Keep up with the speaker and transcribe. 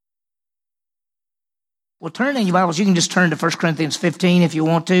Well, turn in your Bibles. You can just turn to 1 Corinthians 15 if you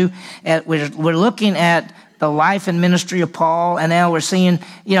want to. We're looking at the life and ministry of Paul, and now we're seeing,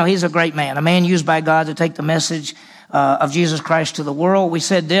 he's a great man, a man used by God to take the message of Jesus Christ to the world. We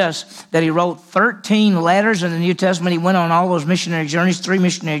said this, that he wrote 13 letters in the New Testament. He went on all those missionary journeys, 3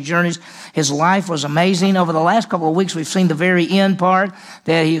 missionary journeys. His life was amazing. Over the last couple of weeks, we've seen the very end part,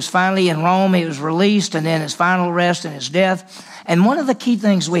 that he was finally in Rome, he was released, and then his final arrest and his death. And one of the key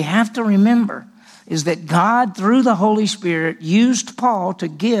things we have to remember is that God, through the Holy Spirit, used Paul to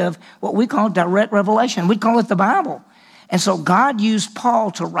give what we call direct revelation. We call it the Bible. And so God used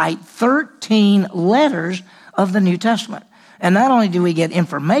Paul to write 13 letters of the New Testament. And not only do we get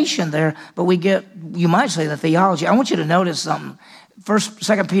information there, but we get, you might say, the theology. I want you to notice something.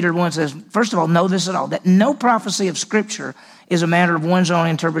 2 Peter 1 says, first of all, know this at all, that no prophecy of Scripture is a matter of one's own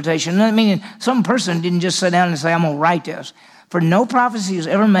interpretation. I mean, some person didn't just sit down and say, I'm going to write this. For no prophecy is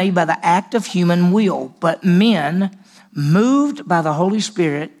ever made by the act of human will, but men, moved by the Holy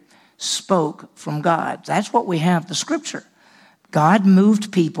Spirit, spoke from God. That's what we have, the Scripture. God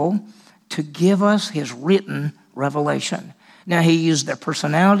moved people to give us his written revelation. Now, he used their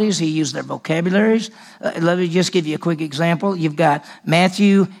personalities. He used their vocabularies. Let me just give you a quick example. You've got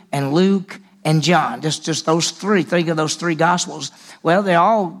Matthew and Luke and John, just those three. Think of those 3 Gospels. Well, they're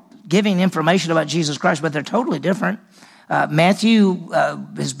all giving information about Jesus Christ, but they're totally different. Matthew,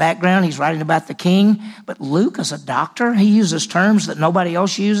 his background, he's writing about the king. But Luke is a doctor. He uses terms that nobody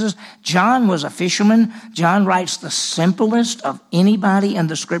else uses. John was a fisherman. John writes the simplest of anybody in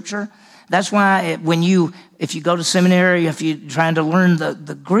the Scripture. That's why if you go to seminary, if you're trying to learn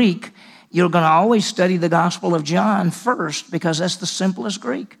the Greek, you're going to always study the Gospel of John first, because that's the simplest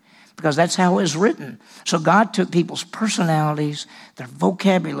Greek, because that's how it was written. So God took people's personalities, their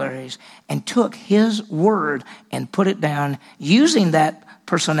vocabularies, and took his word and put it down using that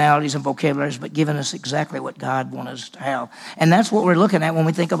personalities and vocabularies, but giving us exactly what God wanted us to have. And that's what we're looking at when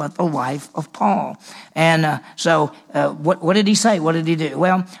we think about the life of Paul. And so what did he say? What did he do?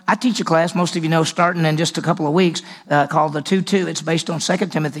 Well, I teach a class, most of you know, starting in just a couple of weeks, called the 2:2. It's based on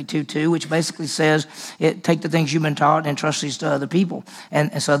 2 Timothy 2:2, which basically says, take the things you've been taught and entrust these to other people,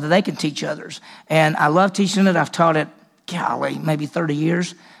 and so that they can teach others. And I love teaching it. I've taught it, maybe 30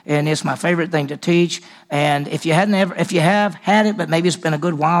 years. And it's my favorite thing to teach. And if you have had it, but maybe it's been a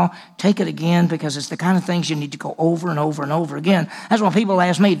good while, take it again, because it's the kind of things you need to go over and over and over again. That's why people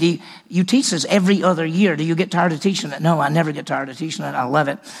ask me, do you teach this every other year? Do you get tired of teaching it? No, I never get tired of teaching it. I love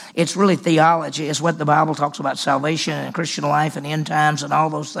it. It's really theology. It's what the Bible talks about, salvation and Christian life and end times and all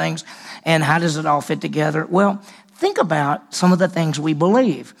those things. And how does it all fit together? Well, think about some of the things we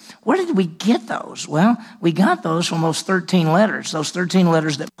believe. Where did we get those? Well, we got those from those 13 letters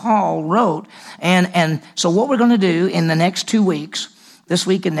that Paul wrote. And so what we're going to do in the next 2 weeks, this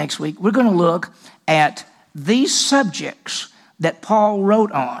week and next week, we're going to look at these subjects that Paul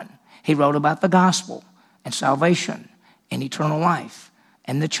wrote on. He wrote about the gospel and salvation and eternal life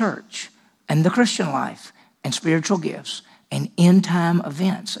and the church and the Christian life and spiritual gifts and end time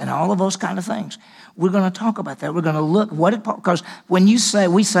events and all of those kind of things. We're going to talk about that. We're going to look because when we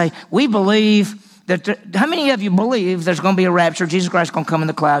say we believe that, how many of you believe there's going to be a rapture? Jesus Christ is going to come in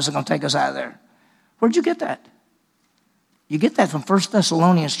the clouds and going to take us out of there. Where'd you get that? You get that from 1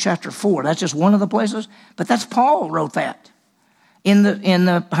 Thessalonians chapter 4. That's just one of the places, but that's Paul wrote that in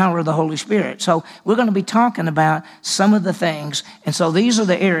the power of the Holy Spirit. So we're going to be talking about some of the things. And so these are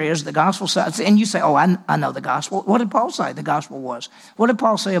the areas, the gospel side. And you say, I know the gospel. What did Paul say the gospel was? What did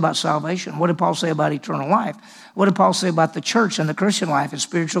Paul say about salvation? What did Paul say about eternal life? What did Paul say about the church and the Christian life and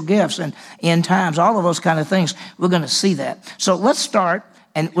spiritual gifts and end times? All of those kind of things. We're going to see that. So let's start,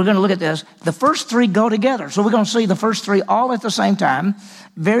 and we're going to look at this. The first 3 go together. So we're going to see the first 3 all at the same time.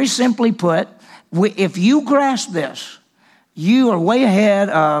 Very simply put, if you grasp this, you are way ahead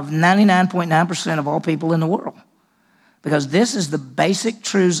of 99.9% of all people in the world, because this is the basic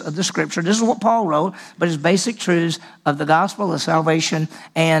truths of the Scripture. This is what Paul wrote, but it's basic truths of the gospel of salvation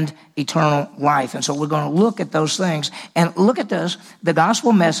and eternal life. And so we're going to look at those things. And look at this, the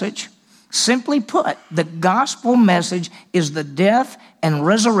gospel message. Simply put, the gospel message is the death and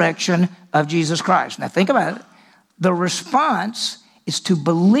resurrection of Jesus Christ. Now think about it. The response is to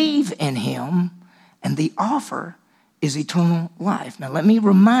believe in him, and the offer is eternal life. Now, let me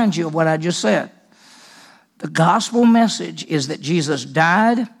remind you of what I just said. The gospel message is that Jesus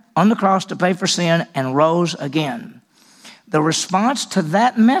died on the cross to pay for sin and rose again. The response to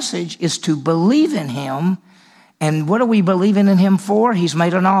that message is to believe in him. And what are we believing in him for? He's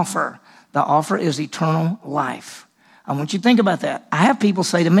made an offer. The offer is eternal life. I want you to think about that. I have people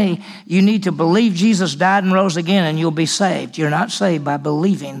say to me, you need to believe Jesus died and rose again and you'll be saved. You're not saved by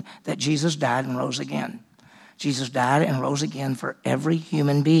believing that Jesus died and rose again. Jesus died and rose again for every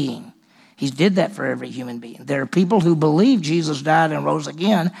human being. He did that for every human being. There are people who believe Jesus died and rose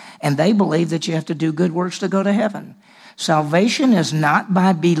again, and they believe that you have to do good works to go to heaven. Salvation is not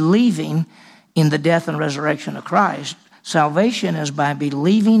by believing in the death and resurrection of Christ. Salvation is by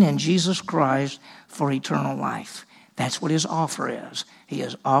believing in Jesus Christ for eternal life. That's what his offer is. He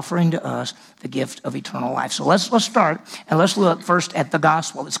is offering to us the gift of eternal life. So let's start, and let's look first at the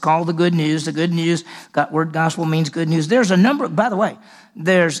gospel. It's called the good news. The good news, word gospel means good news. There's a number, by the way,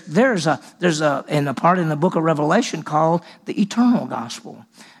 there's a part in the book of Revelation called the eternal gospel.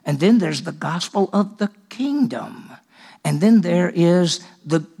 And then there's the gospel of the kingdom. And then there is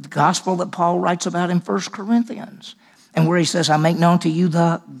the gospel that Paul writes about in 1 Corinthians, and where he says, I make known to you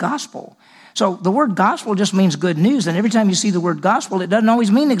the gospel. So the word gospel just means good news. And every time you see the word gospel, it doesn't always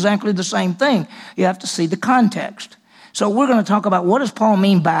mean exactly the same thing. You have to see the context. So we're going to talk about what does Paul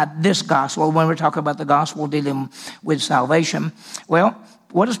mean by this gospel when we're talking about the gospel dealing with salvation. Well,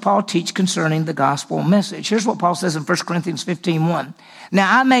 what does Paul teach concerning the gospel message? Here's what Paul says in 1 Corinthians 15:1.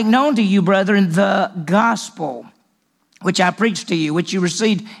 Now I make known to you, brethren, the gospel which I preached to you, which you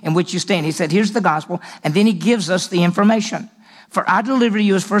received, in which you stand. He said, here's the gospel. And then he gives us the information. For I deliver to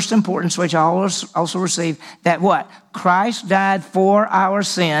you as first importance, which I also received, that what? Christ died for our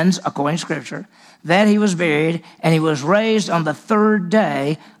sins, according to Scripture, that he was buried, and he was raised on the third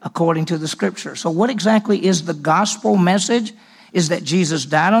day, according to the Scripture. So what exactly is the gospel message? Is that Jesus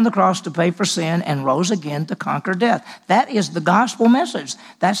died on the cross to pay for sin and rose again to conquer death. That is the gospel message.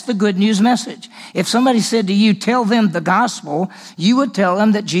 That's the good news message. If somebody said to you, tell them the gospel, you would tell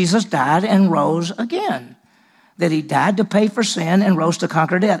them that Jesus died and rose again. That he died to pay for sin and rose to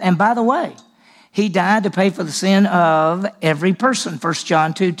conquer death. And by the way, he died to pay for the sin of every person, 1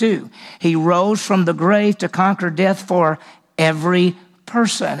 John 2:2. He rose from the grave to conquer death for every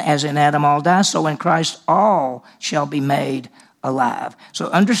person. As in Adam all die, so in Christ all shall be made alive. So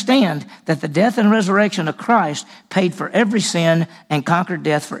understand that the death and resurrection of Christ paid for every sin and conquered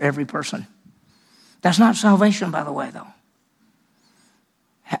death for every person. That's not salvation, by the way, though.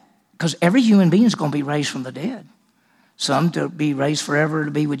 Because every human being is going to be raised from the dead. Some to be raised forever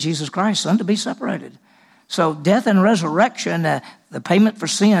to be with Jesus Christ, some to be separated. So death and resurrection, the payment for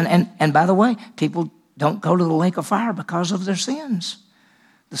sin, and by the way, people don't go to the lake of fire because of their sins.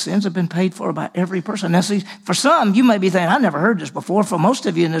 The sins have been paid for by every person. Now see, for some, you may be thinking, I never heard this before. For most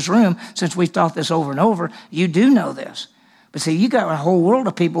of you in this room, since we've taught this over and over, you do know this. But see, you got a whole world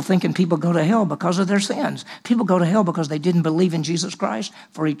of people thinking people go to hell because of their sins. People go to hell because they didn't believe in Jesus Christ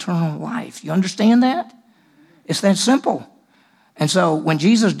for eternal life. You understand that? It's that simple. And so when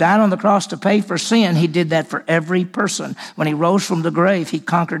Jesus died on the cross to pay for sin, he did that for every person. When he rose from the grave, he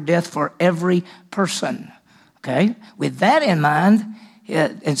conquered death for every person. Okay? With that in mind,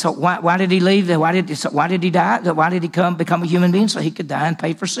 and so why did he leave? Why did he die? Why did he become a human being? So he could die and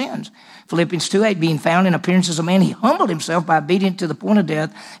pay for sins. Philippians 2:8, being found in appearance as a man, he humbled himself by obedience to the point of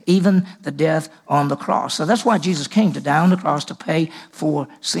death, even the death on the cross. So that's why Jesus came, to die on the cross to pay for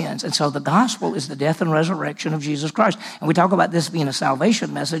sins. And so the gospel is the death and resurrection of Jesus Christ. And we talk about this being a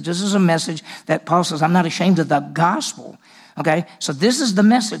salvation message. This is a message that Paul says, I'm not ashamed of the gospel. Okay, so this is the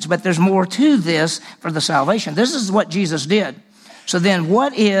message, but there's more to this for the salvation. This is what Jesus did. So then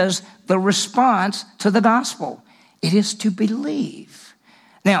what is the response to the gospel? It is to believe.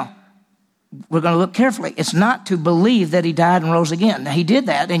 Now, we're going to look carefully. It's not to believe that he died and rose again. Now, he did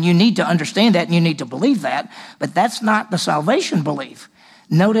that, and you need to understand that, and you need to believe that, but that's not the salvation belief.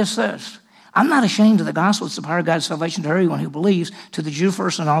 Notice this. I'm not ashamed of the gospel. It's the power of God's salvation to everyone who believes, to the Jew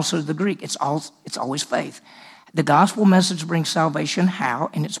first and also to the Greek. It's always faith. The gospel message brings salvation. How?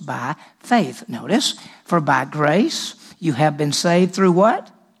 And it's by faith. Notice, for by grace you have been saved through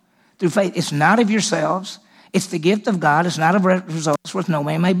what? Through faith. It's not of yourselves. It's the gift of God. It's not of results which no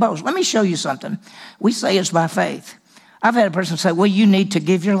man may boast. Let me show you something. We say it's by faith. I've had a person say, well, you need to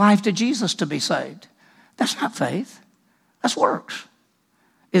give your life to Jesus to be saved. That's not faith. That's works.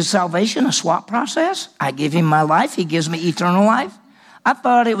 Is salvation a swap process? I give him my life. He gives me eternal life. I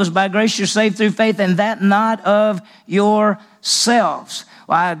thought it was by grace you're saved through faith, and that not of yourselves.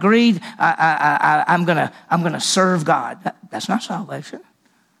 Well, I agreed. I'm gonna serve God. That's not salvation.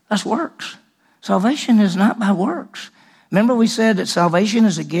 That's works. Salvation is not by works. Remember we said that salvation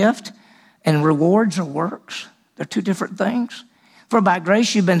is a gift and rewards are works. They're two different things. For by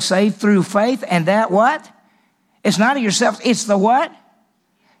grace you've been saved through faith, and that what? It's not of yourself. It's the what?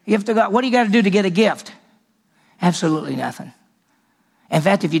 Gift of God. What do you got to do to get a gift? Absolutely nothing. In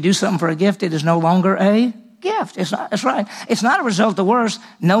fact, if you do something for a gift, it is no longer a gift. It's not. That's right. It's not a result of works.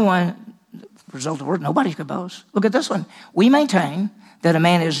 Nobody could boast. Look at this one. We maintain that a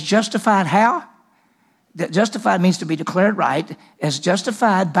man is justified how? Justified means to be declared right, as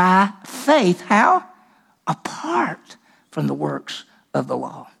justified by faith. How? Apart from the works of the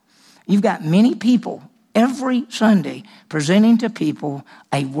law. You've got many people every Sunday presenting to people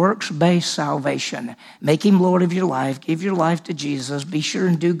a works-based salvation. Make him Lord of your life. Give your life to Jesus. Be sure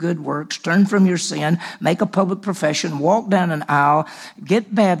and do good works. Turn from your sin. Make a public profession. Walk down an aisle.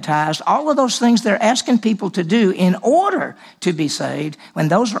 Get baptized. All of those things they're asking people to do in order to be saved, when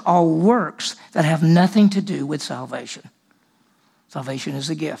those are all works that have nothing to do with salvation. Salvation is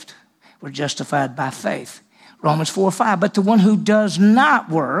a gift. We're justified by faith. Romans 4:5, but the one who does not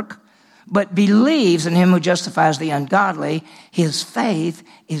work, but believes in him who justifies the ungodly, his faith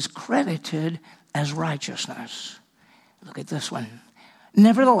is credited as righteousness. Look at this one.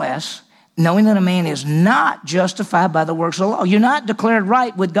 Nevertheless, knowing that a man is not justified by the works of the law. You're not declared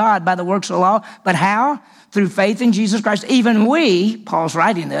right with God by the works of the law, but how? Through faith in Jesus Christ. Even we, Paul's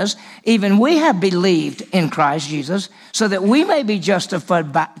writing this, even we have believed in Christ Jesus so that we may be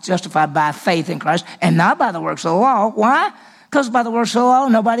justified by faith in Christ and not by the works of the law. Why? Because by the works of the law,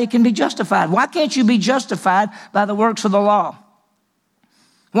 nobody can be justified. Why can't you be justified by the works of the law?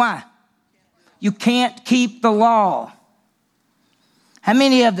 Why? You can't keep the law. How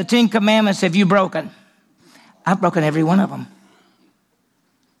many of the 10 Commandments have you broken? I've broken every one of them.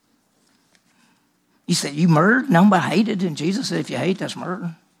 You said, you murdered? No, but I hated. And Jesus said, if you hate, that's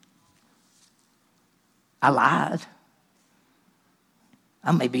murder. I lied.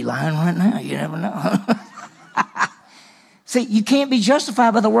 I may be lying right now. You never know. See, you can't be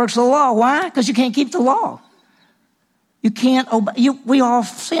justified by the works of the law. Why? Because you can't keep the law. You can't obey. We all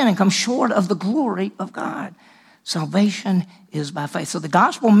sin and come short of the glory of God. Salvation is by faith. So the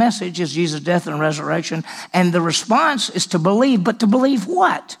gospel message is Jesus' death and resurrection, and the response is to believe. But to believe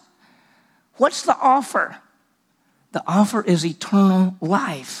what? What's the offer? The offer is eternal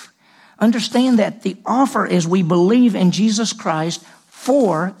life. Understand that the offer is we believe in Jesus Christ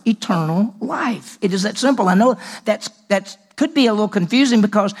for eternal life. It is that simple. I know that could be a little confusing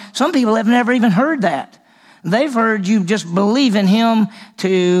because some people have never even heard that. They've heard you just believe in him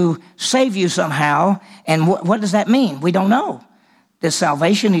to save you somehow. And what does that mean? We don't know. Is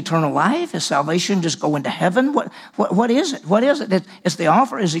salvation eternal life? Is salvation just go into heaven? What is it? What is it? It's the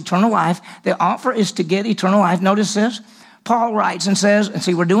offer is eternal life. The offer is to get eternal life. Notice this. Paul writes and says, and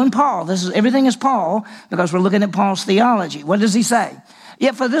see, we're doing Paul. Everything is Paul because we're looking at Paul's theology. What does he say?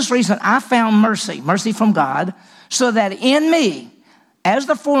 Yet for this reason, I found mercy from God, so that in me, as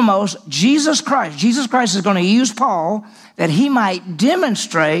the foremost, Jesus Christ is going to use Paul that he might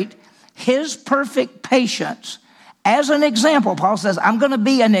demonstrate his perfect patience as an example. Paul says, I'm going to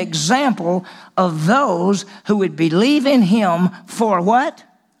be an example of those who would believe in him for what?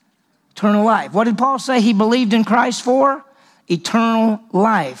 Eternal life. What did Paul say he believed in Christ for? Eternal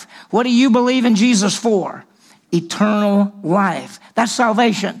life. What do you believe in Jesus for? Eternal life. That's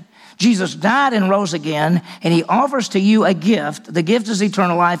salvation. Jesus died and rose again, and he offers to you a gift. The gift is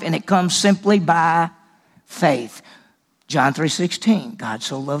eternal life, and it comes simply by faith. John 3:16, God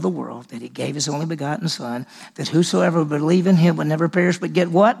so loved the world that he gave his only begotten Son, that whosoever would believe in him would never perish, but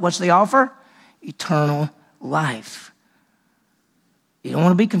get what? What's the offer? Eternal life. You don't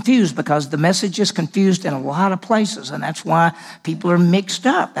want to be confused because the message is confused in a lot of places, and that's why people are mixed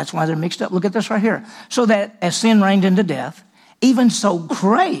up. That's why they're mixed up. Look at this right here. So that as sin reigned into death, even so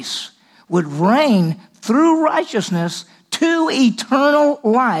grace would reign through righteousness to eternal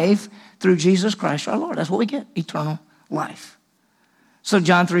life through Jesus Christ our Lord. That's what we get, eternal life. So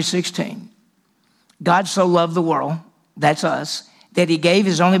John 3:16, God so loved the world, that's us, that he gave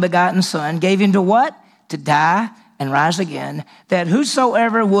his only begotten Son, gave him to what? To die and rise again, that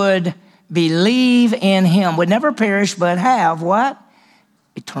whosoever would believe in him would never perish, but have what?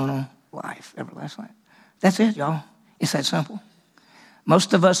 Eternal life, everlasting life. That's it, y'all. It's that simple.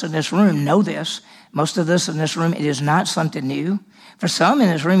 Most of us in this room know this. Most of us in this room, it is not something new. For some in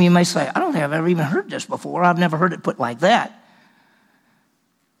this room, you may say, I don't think I've ever even heard this before. I've never heard it put like that.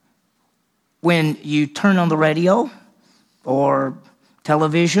 When you turn on the radio or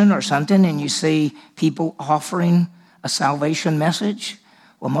television or something and you see people offering a salvation message,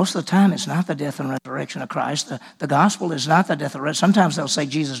 well, most of the time it's not the death and resurrection of Christ. The gospel is not the death and resurrection. Sometimes they'll say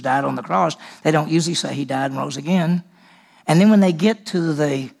Jesus died on the cross. They don't usually say he died and rose again. And then when they get to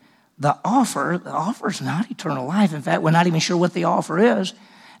the offer is not eternal life. In fact, we're not even sure what the offer is.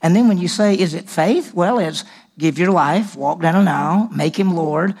 And then when you say, is it faith? Well, it's give your life, walk down an aisle, make him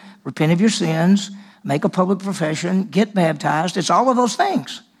Lord, repent of your sins, make a public profession, get baptized. It's all of those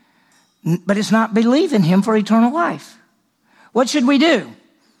things. But it's not believe in him for eternal life. What should we do?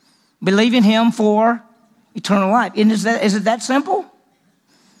 Believe in him for eternal life. And is it that simple?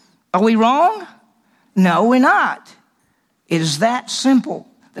 Are we wrong? No, we're not. It is that simple,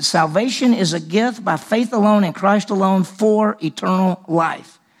 that salvation is a gift by faith alone in Christ alone for eternal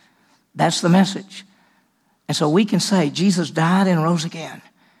life. That's the message. And so we can say Jesus died and rose again.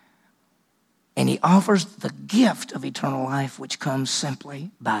 And he offers the gift of eternal life, which comes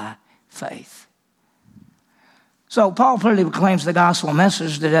simply by faith. So Paul clearly proclaims the gospel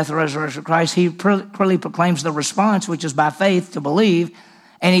message, the death and resurrection of Christ. He clearly proclaims the response, which is by faith to believe.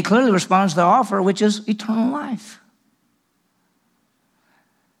 And he clearly responds to the offer, which is eternal life.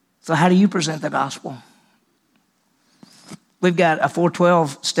 So how do you present the gospel? We've got a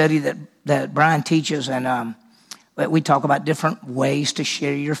 412 study that Brian teaches, and we talk about different ways to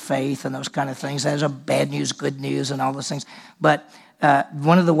share your faith and those kind of things. There's a bad news, good news, and all those things. But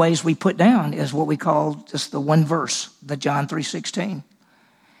one of the ways we put down is what we call just the one verse, the John 3:16.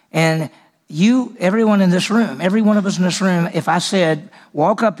 And you, everyone in this room, every one of us in this room, if I said,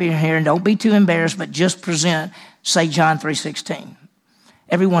 walk up in here and don't be too embarrassed, but just present, say John 3:16.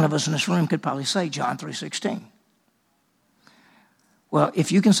 Every one of us in this room could probably say John 3:16. Well,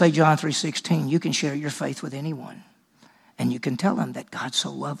 if you can say John 3:16, you can share your faith with anyone. And you can tell them that God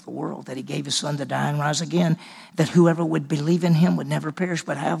so loved the world that he gave his son to die and rise again, that whoever would believe in him would never perish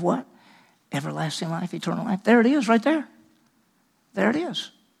but have what? Everlasting life, eternal life. There it is right there. There it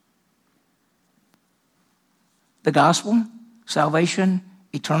is. The gospel, salvation,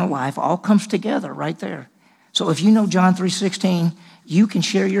 eternal life all comes together right there. So if you know John 3:16, you can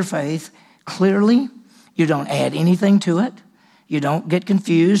share your faith clearly. You don't add anything to it. You don't get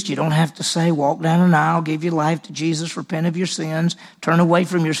confused. You don't have to say, walk down an aisle, give your life to Jesus, repent of your sins, turn away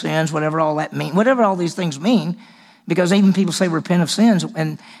from your sins, whatever all that means, whatever all these things mean, because even people say repent of sins,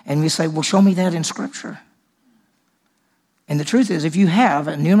 and we say, well, show me that in Scripture. And the truth is, if you have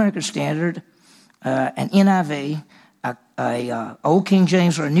a New American Standard, an NIV, a Old King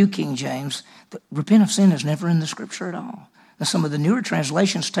James or a New King James, repent of sin is never in the Scripture at all. Now, some of the newer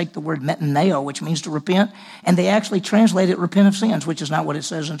translations take the word metaneo, which means to repent, and they actually translate it repent of sins, which is not what it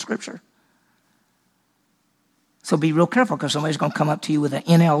says in Scripture. So be real careful, because somebody's going to come up to you with an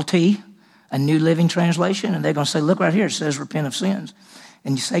NLT, a New Living Translation, and they're going to say, look right here, it says repent of sins.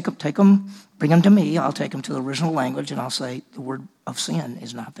 And you say, take them, bring them to me, I'll take them to the original language, and I'll say the word of sin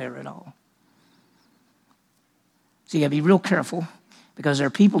is not there at all. So you got to be real careful, because there are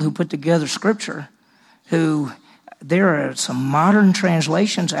people who put together Scripture who... There are some modern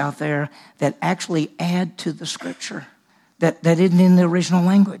translations out there that actually add to the Scripture that isn't in the original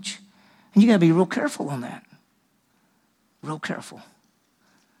language. And you got to be real careful on that. Real careful.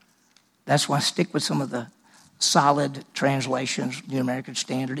 That's why I stick with some of the solid translations, New American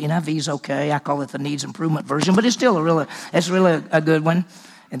Standard. NIV is okay. I call it the Needs Improvement version, but it's still really a good one.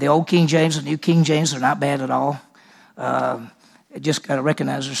 And the Old King James and New King James are not bad at all. Just got to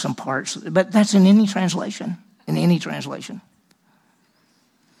recognize there's some parts. But that's in any translation. In any translation.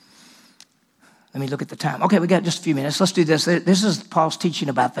 Let me look at the time. Okay, we got just a few minutes. Let's do this. This is Paul's teaching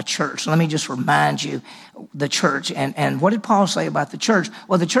about the church. So let me just remind you the church. And what did Paul say about the church?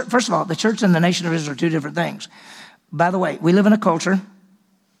 Well, the church, first of all, the church and the nation of Israel are two different things. By the way, we live in a culture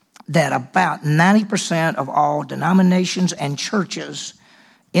that about 90% of all denominations and churches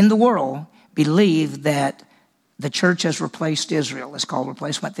in the world believe that the church has replaced Israel. It's called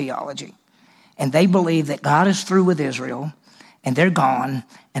replacement theology. And they believe that God is through with Israel, and they're gone,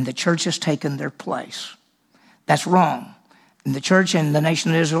 and the church has taken their place. That's wrong. And the church and the nation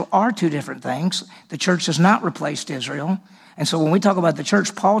of Israel are two different things. The church has not replaced Israel. And so when we talk about the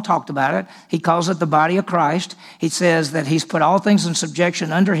church, Paul talked about it. He calls it the body of Christ. He says that he's put all things in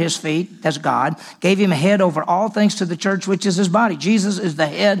subjection under his feet, that's God, gave him a head over all things to the church, which is his body. Jesus is the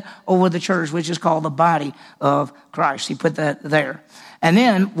head over the church, which is called the body of Christ. He put that there. And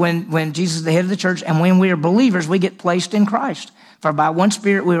then when Jesus is the head of the church, and when we are believers, we get placed in Christ. For by one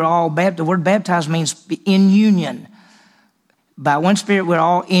Spirit we are all baptized. The word baptized means in union. By one Spirit we're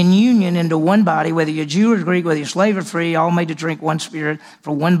all in union into one body, whether you're Jew or Greek, whether you're slave or free, all made to drink one Spirit.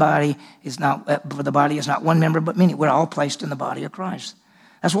 For one body is not, for the body is not one member, but many. We're all placed in the body of Christ.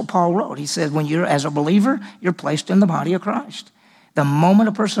 That's what Paul wrote. He said, when you're, as a believer, you're placed in the body of Christ. The moment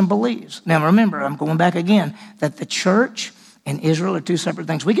a person believes. Now remember, I'm going back again, that the church and Israel are two separate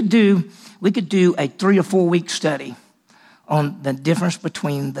things. We could do a 3 or 4 week study on the difference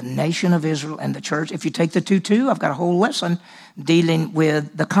between the nation of Israel and the church. If you take the two, I've got a whole lesson dealing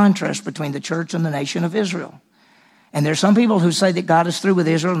with the contrast between the church and the nation of Israel. And there's some people who say that God is through with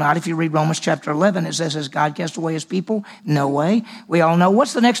Israel. Not if you read Romans chapter 11, it says, has God cast away his people? No way. We all know.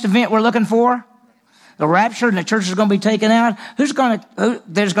 What's the next event we're looking for? The rapture, and the church is going to be taken out. There's going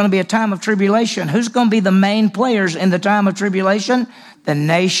to be a time of tribulation. Who's going to be the main players in the time of tribulation? The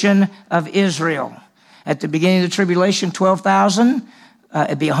nation of Israel. At the beginning of the tribulation, 12,000.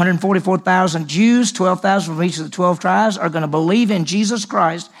 It'd be 144,000 Jews, 12,000 from each of the 12 tribes are going to believe in Jesus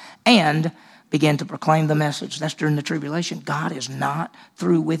Christ and begin to proclaim the message. That's during the tribulation. God is not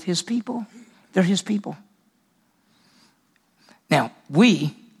through with his people. They're his people. Now,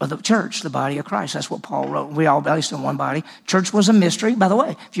 we are the church, the body of Christ. That's what Paul wrote. We all based in one body. Church was a mystery. By the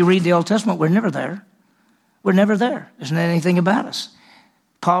way, if you read the Old Testament, we're never there. We're never there. There's not anything about us.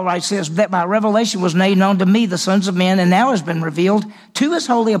 Paul writes this, that by revelation was made known to me, the sons of men, and now has been revealed to his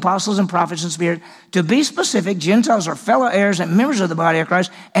holy apostles and prophets and spirit. To be specific, Gentiles are fellow heirs and members of the body of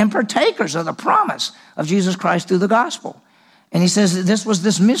Christ and partakers of the promise of Jesus Christ through the gospel. And he says that this was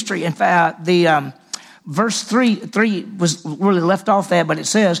this mystery. In fact, the verse 3 was really left off that, but it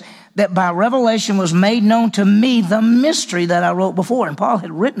says that by revelation was made known to me the mystery that I wrote before. And Paul had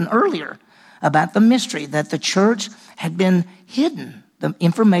written earlier about the mystery that the church had been hidden. The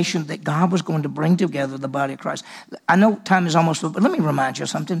information that God was going to bring together the body of Christ. I know time is almost up, but let me remind you of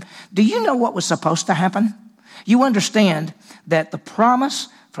something. Do you know what was supposed to happen? You understand that the promise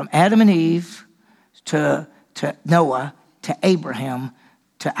from Adam and Eve to Noah, to Abraham,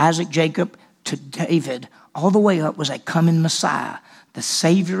 to Isaac, Jacob, to David, all the way up was a coming Messiah, the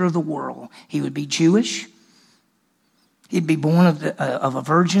Savior of the world. He would be Jewish. He'd be born of a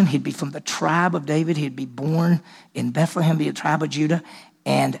virgin. He'd be from the tribe of David. He'd be born in Bethlehem, be a tribe of Judah.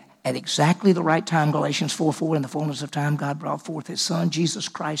 And at exactly the right time, Galatians 4:4, in the fullness of time, God brought forth his son. Jesus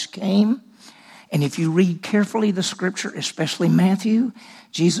Christ came. And if you read carefully the scripture, especially Matthew,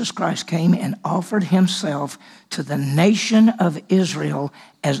 Jesus Christ came and offered himself to the nation of Israel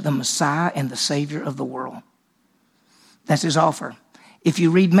as the Messiah and the Savior of the world. That's his offer. If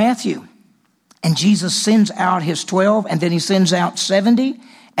you read Matthew, and Jesus sends out his 12, and then he sends out 70.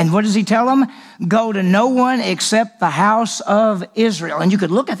 And what does he tell them? Go to no one except the house of Israel. And you could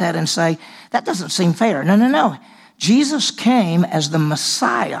look at that and say, that doesn't seem fair. No. Jesus came as the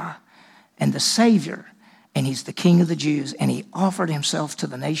Messiah and the Savior, and he's the King of the Jews, and he offered himself to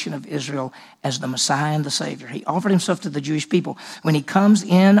the nation of Israel as the Messiah and the Savior. He offered himself to the Jewish people. When he comes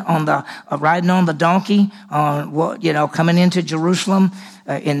in on the riding on the donkey, coming into Jerusalem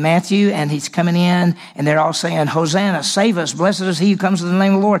in Matthew, and he's coming in, and they're all saying, Hosanna, save us, blessed is he who comes in the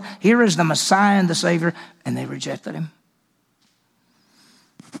name of the Lord. Here is the Messiah and the Savior, and they rejected him.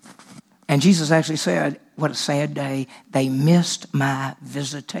 And Jesus actually said, what a sad day. They missed my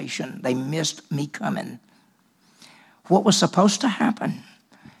visitation. They missed me coming. What was supposed to happen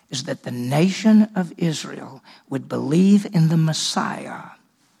is that the nation of Israel would believe in the Messiah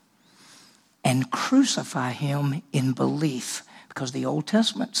and crucify him in belief, because the Old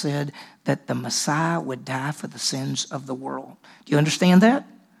Testament said that the Messiah would die for the sins of the world. Do you understand that?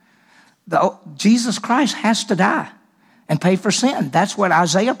 Jesus Christ has to die and pay for sin. That's what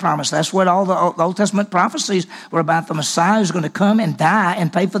Isaiah promised. That's what all the Old Testament prophecies were about. The Messiah is going to come and die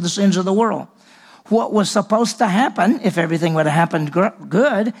and pay for the sins of the world. What was supposed to happen, if everything would have happened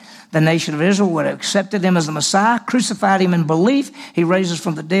good, the nation of Israel would have accepted him as the Messiah, crucified him in belief. He raises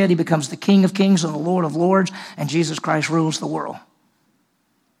from the dead. He becomes the King of Kings and the Lord of Lords, and Jesus Christ rules the world.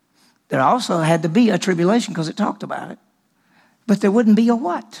 There also had to be a tribulation because it talked about it. But there wouldn't be a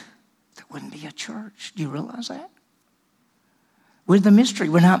what? There wouldn't be a church. Do you realize that? We're the mystery.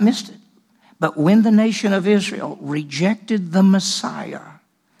 We're not missed it. But when the nation of Israel rejected the Messiah,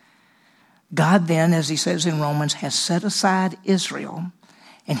 God then, as he says in Romans, has set aside Israel,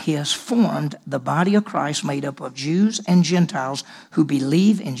 and he has formed the body of Christ made up of Jews and Gentiles who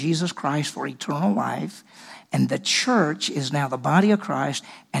believe in Jesus Christ for eternal life. And the church is now the body of Christ,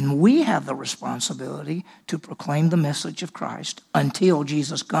 and we have the responsibility to proclaim the message of Christ until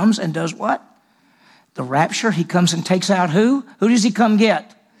Jesus comes and does what? The rapture. He comes and takes out who? Who does he come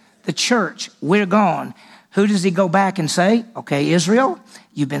get? The church. We're gone. Who does he go back and say, okay, Israel,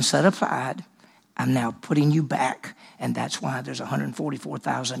 you've been set aside. I'm now putting you back. And that's why there's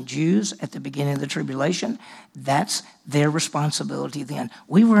 144,000 Jews at the beginning of the tribulation. That's their responsibility then.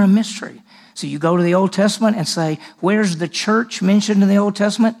 We were a mystery. So you go to the Old Testament and say, where's the church mentioned in the Old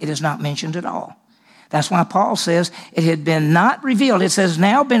Testament? It is not mentioned at all. That's why Paul says it had been not revealed. It says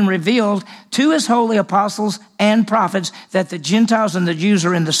now been revealed to his holy apostles and prophets that the Gentiles and the Jews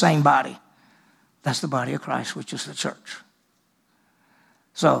are in the same body. That's the body of Christ, which is the church.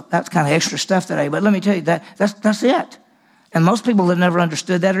 So that's kind of extra stuff today. But let me tell you, that's it. And most people have never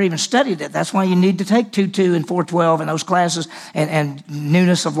understood that or even studied it. That's why you need to take 2:2 and 4:12 and those classes and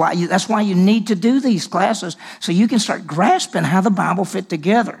newness of life. That's why you need to do these classes so you can start grasping how the Bible fit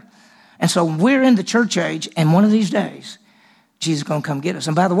together. And so we're in the church age, and one of these days, Jesus is going to come get us.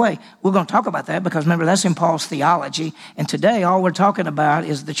 And by the way, we're going to talk about that because remember, that's in Paul's theology. And today, all we're talking about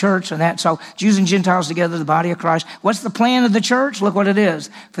is the church and that. So Jews and Gentiles together, the body of Christ. What's the plan of the church? Look what it is.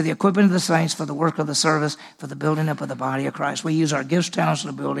 For the equipping of the saints, for the work of the service, for the building up of the body of Christ. We use our gifts, talents,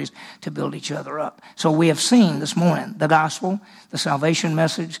 and abilities to build each other up. So we have seen this morning the gospel, the salvation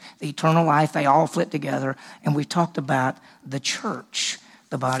message, the eternal life. They all fit together. And we talked about the church,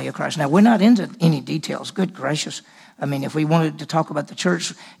 the body of Christ. Now, we're not into any details. Good gracious. I mean, if we wanted to talk about the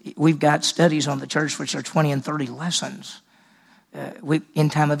church, we've got studies on the church, which are 20 and 30 lessons,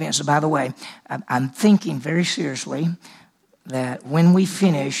 end-time events. So by the way, I'm thinking very seriously that when we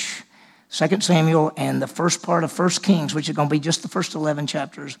finish 2 Samuel and the first part of 1 Kings, which is going to be just the first 11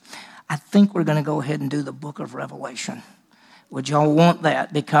 chapters, I think we're going to go ahead and do the book of Revelation. Would y'all want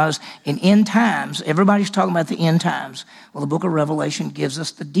that? Because in end times, everybody's talking about the end times. Well, the book of Revelation gives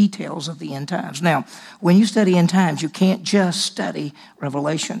us the details of the end times. Now, when you study end times, you can't just study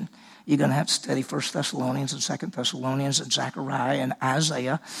Revelation. You're going to have to study 1 Thessalonians and 2 Thessalonians and Zechariah and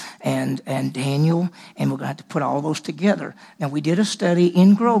Isaiah and Daniel, and we're going to have to put all those together. Now, we did a study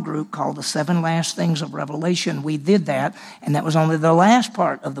in Grow Group called The 7 Last Things of Revelation. We did that, and that was only the last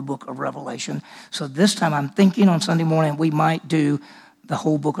part of the book of Revelation. So this time I'm thinking on Sunday morning we might do the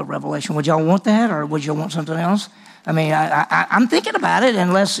whole book of Revelation. Would y'all want that, or would y'all want something else? I mean, I'm thinking about it,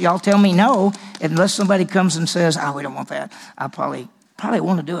 unless y'all tell me no, unless somebody comes and says, oh, we don't want that. I probably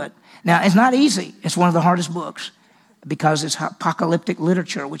want to do it. Now, it's not easy. It's one of the hardest books because it's apocalyptic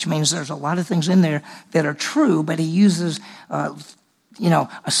literature, which means there's a lot of things in there that are true, but he uses, a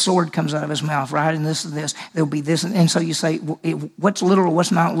sword comes out of his mouth, right? And this and this. There'll be this. And so you say, what's literal,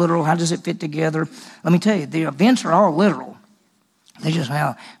 what's not literal? How does it fit together? Let me tell you, the events are all literal. They just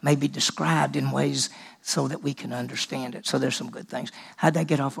now may be described in ways so that we can understand it. So there's some good things. How'd I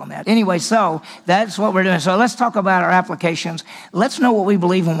get off on that? Anyway, so that's what we're doing. So let's talk about our applications. Let's know what we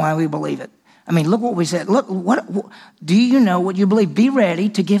believe and why we believe it. I mean, look what we said. Look, what do you know what you believe? Be ready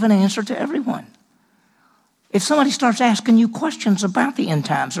to give an answer to everyone. If somebody starts asking you questions about the end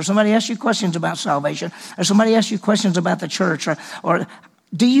times, or somebody asks you questions about salvation, or somebody asks you questions about the church, or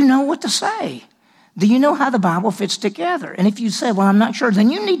do you know what to say? Do you know how the Bible fits together? And if you say, well, I'm not sure,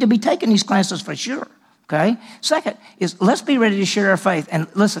 then you need to be taking these classes for sure. Okay? Second is let's be ready to share our faith. And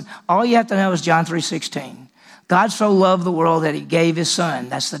listen, all you have to know is John 3:16. God so loved the world that he gave his son,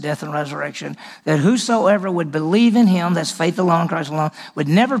 that's the death and resurrection, that whosoever would believe in him, that's faith alone, Christ alone, would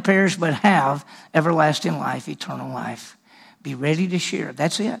never perish but have everlasting life, eternal life. Be ready to share.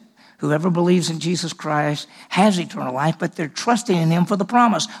 That's it. Whoever believes in Jesus Christ has eternal life, but they're trusting in him for the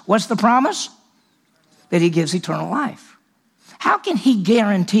promise. What's the promise? That he gives eternal life. How can he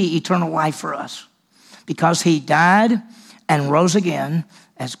guarantee eternal life for us? Because he died and rose again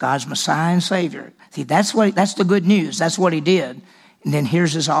as God's Messiah and Savior. See, that's the good news. That's what he did. And then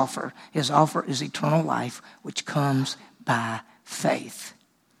here's his offer. His offer is eternal life, which comes by faith.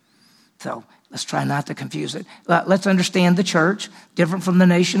 So let's try not to confuse it. Let's understand the church, different from the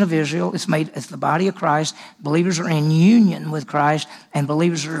nation of Israel. It's the body of Christ. Believers are in union with Christ, and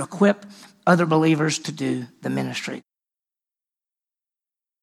believers are to equip other believers to do the ministry.